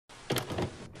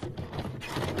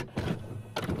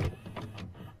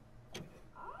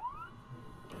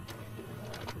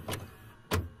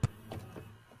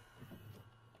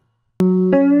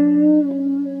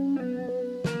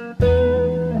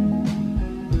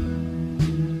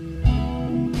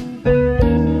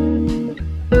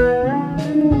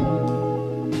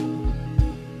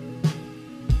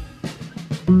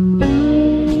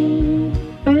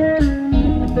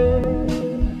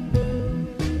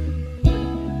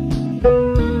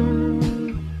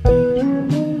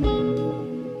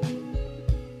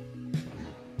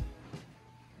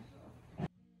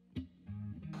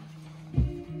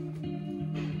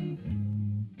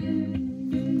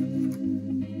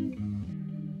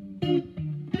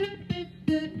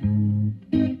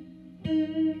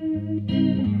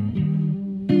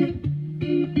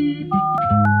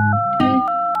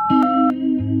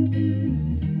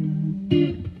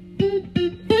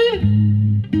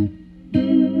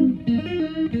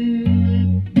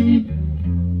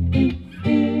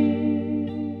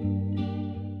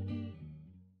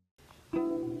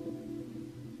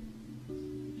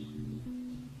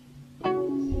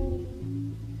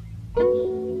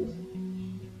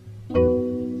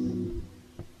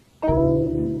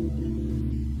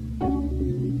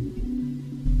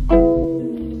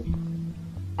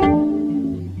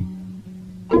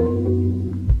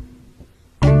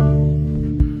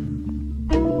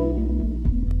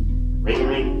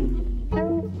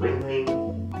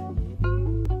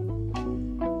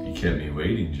Kept me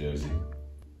waiting, Josie.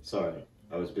 Sorry,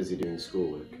 I was busy doing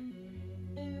schoolwork.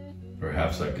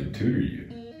 Perhaps I could tutor you.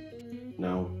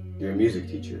 No, you're a music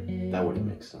teacher. That wouldn't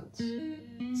make sense.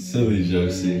 Silly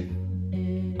Josie.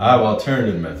 I have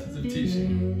alternative methods of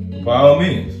teaching. By all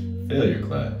means, fail your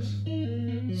class.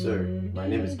 Sir, my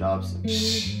name is Dobsyn.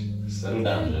 Shh, settle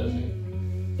down, Josie.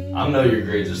 I know your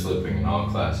grades are slipping in all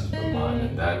classes but mine,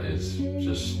 and that is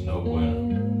just no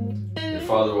bueno. Your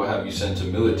father will have you sent to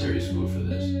military school for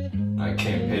this. I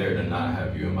can't bear to not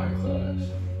have you in my class.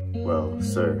 Well,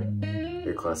 sir,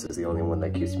 your class is the only one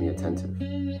that keeps me attentive.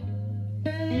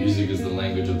 Music is the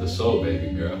language of the soul,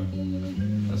 baby girl.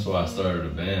 That's why I started a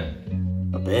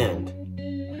band. A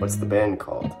band? What's the band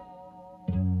called?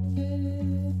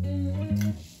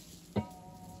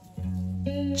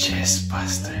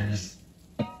 Chessbusters.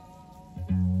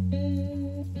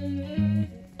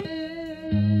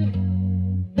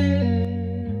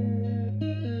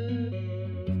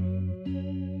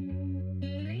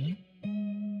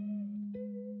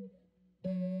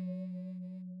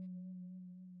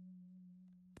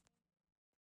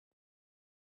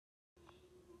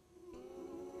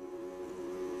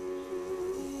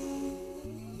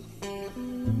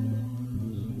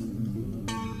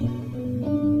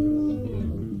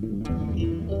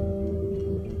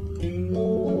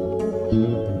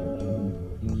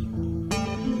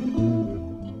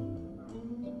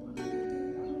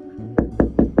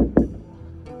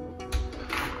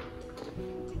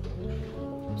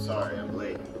 Sorry, I'm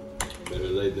late. Better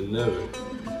late than never.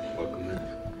 Welcome in.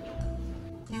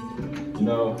 You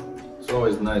know, it's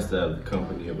always nice to have the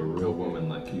company of a real woman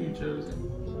like you, Josie.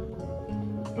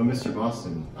 Oh, Mr.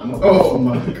 Bostyn, I'm Oh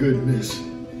my goodness.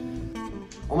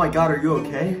 Oh my god, are you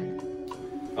okay?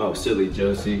 Oh, silly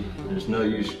Josie. There's no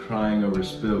use crying over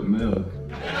spilt milk.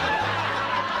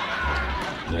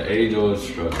 The age-old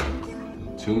struggle.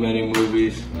 Too many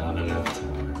movies, not enough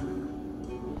time.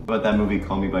 How about that movie,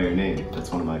 Call Me By Your Name?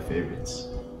 That's one of my favorites.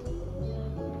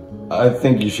 I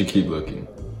think you should keep looking.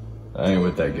 I ain't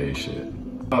with that gay shit.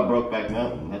 How about Brokeback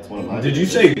Mountain? That's one of my Did you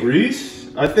favorites. say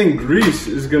Grease? I think Grease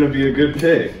is gonna be a good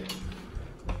pick.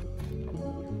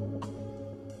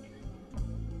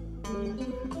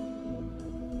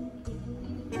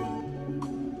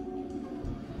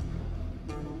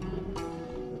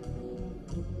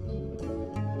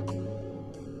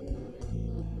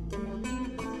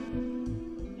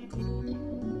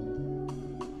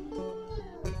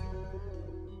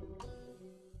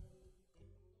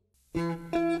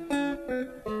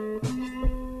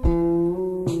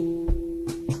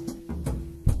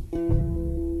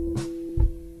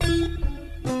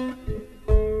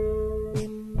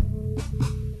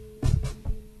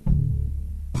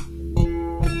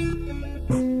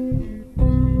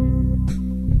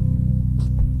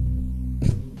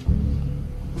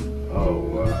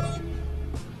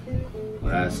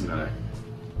 Last night.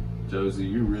 Josie,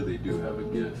 you really do have a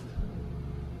gift.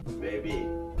 Maybe,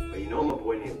 but you know I'm a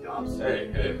boy named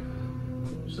Dobsyn. Hey.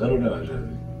 Settle down,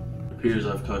 Josie. It appears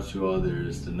I've taught you all there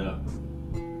is to know.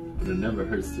 But it never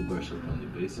hurts to brush up on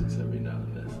the basics every now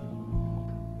and then.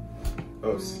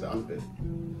 Oh, stop it.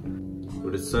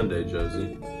 But it's Sunday,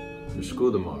 Josie. There's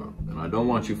school tomorrow, and I don't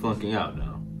want you flunking out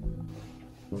now.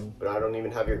 But I don't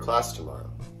even have your class tomorrow.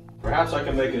 Perhaps I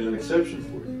can make it an exception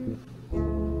for you.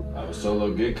 I have a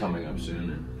solo gig coming up soon,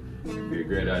 and it'd be a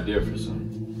great idea for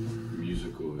some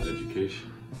Greece.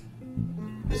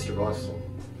 Mr. Bostyn,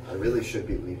 I really should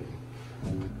be leaving.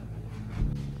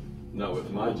 Not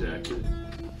with my jacket.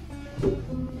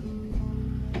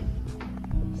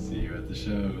 See you at the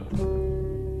show.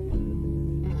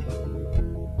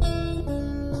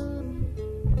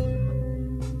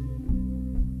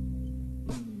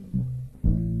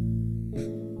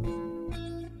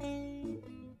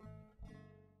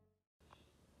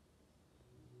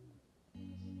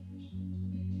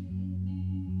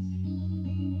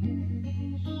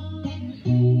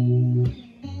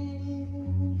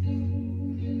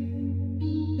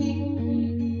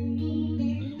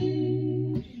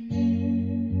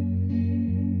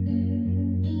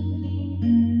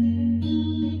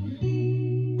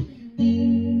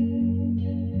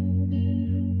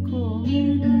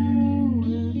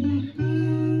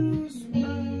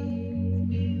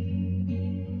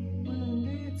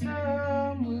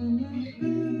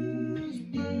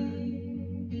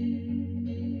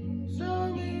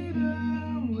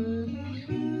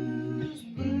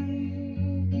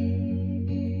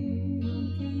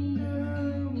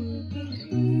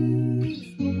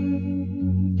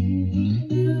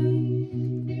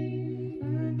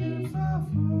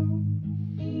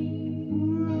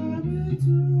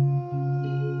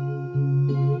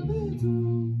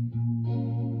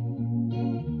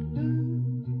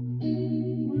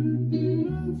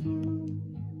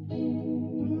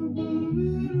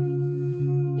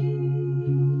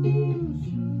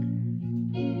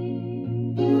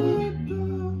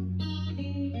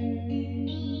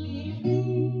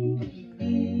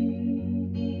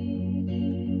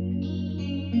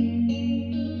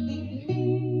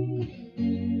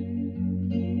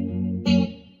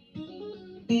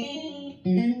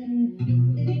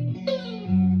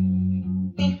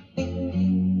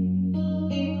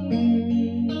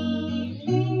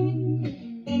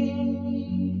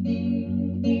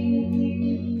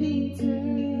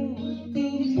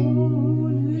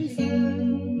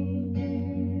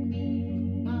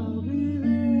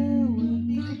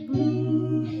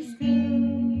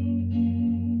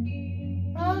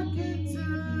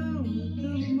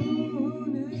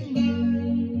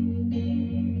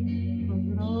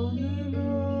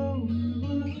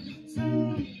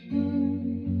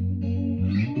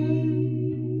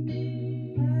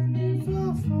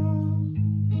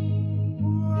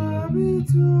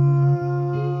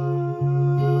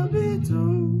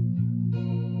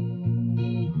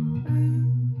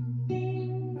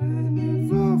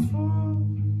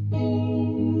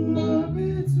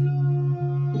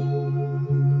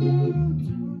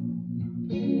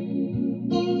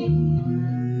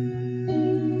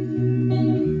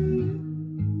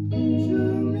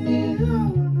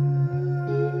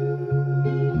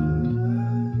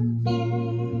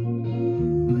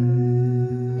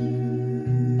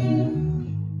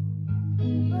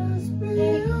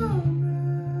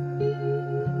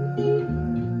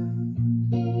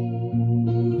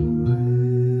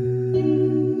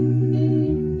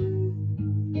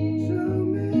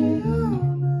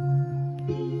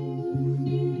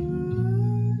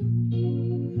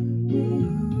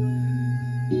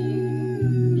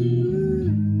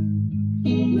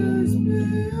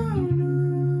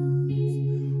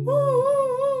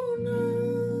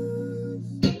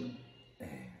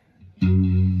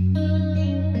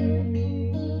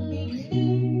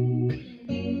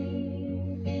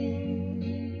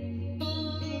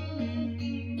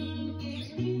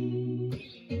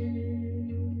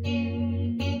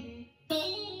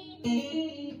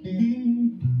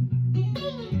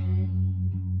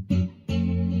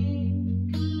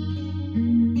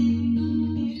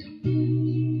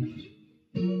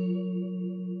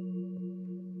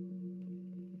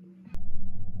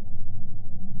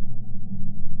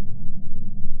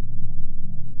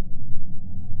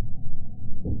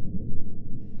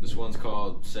 This one's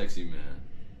called Sexy Man.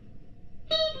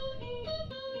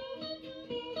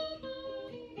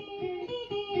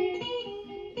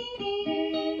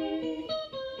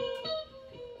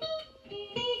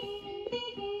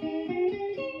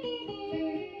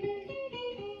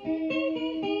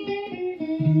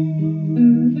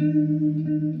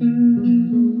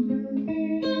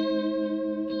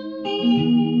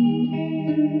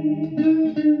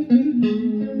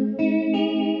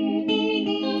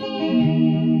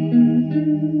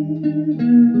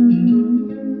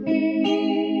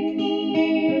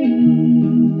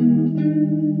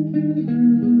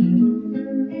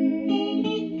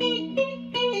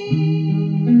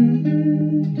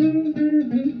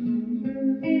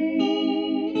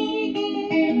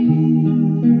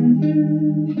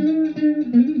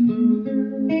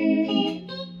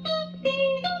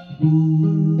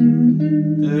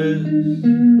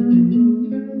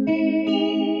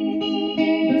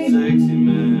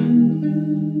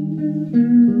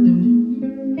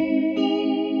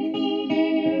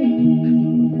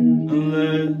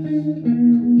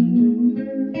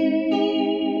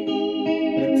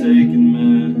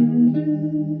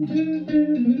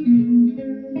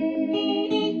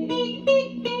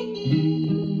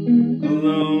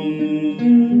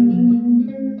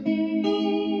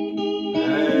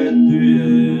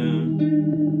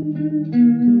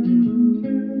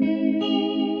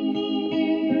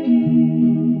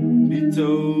 be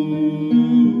told.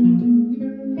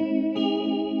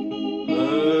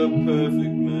 A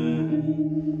perfect man,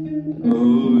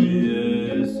 oh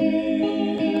yes he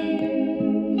is.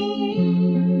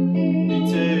 He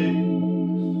takes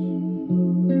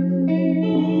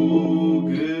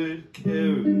good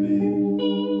care of me,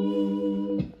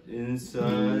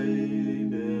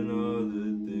 inside and all the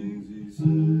things he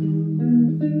said.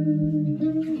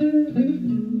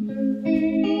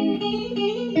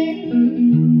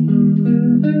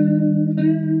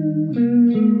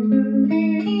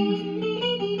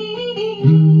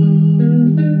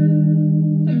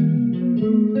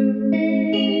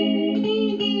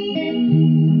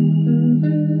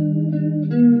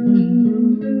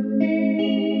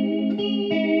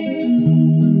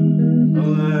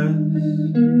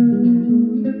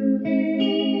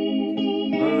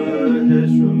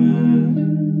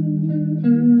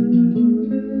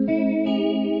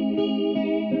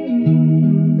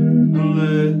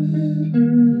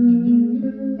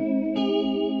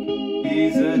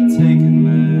 He's a taken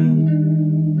man.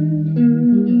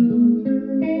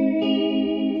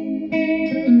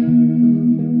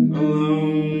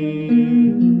 Alone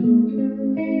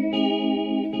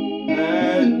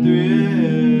at 3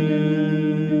 a.m.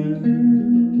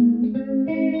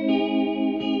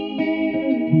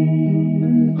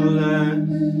 Alas,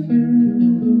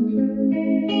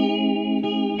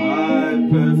 my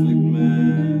perfect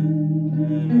man,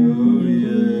 and oh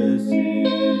yes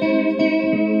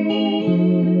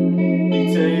he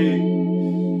takes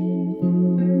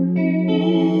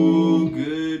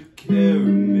good care of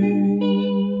me.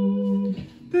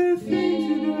 The things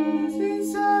he does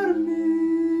inside of me.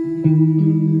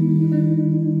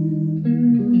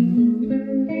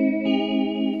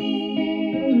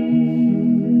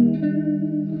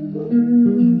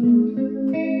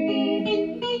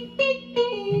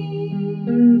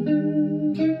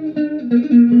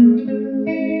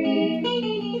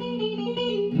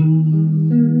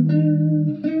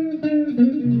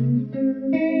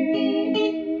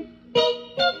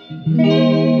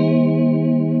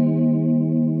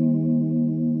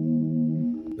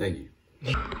 Thank you.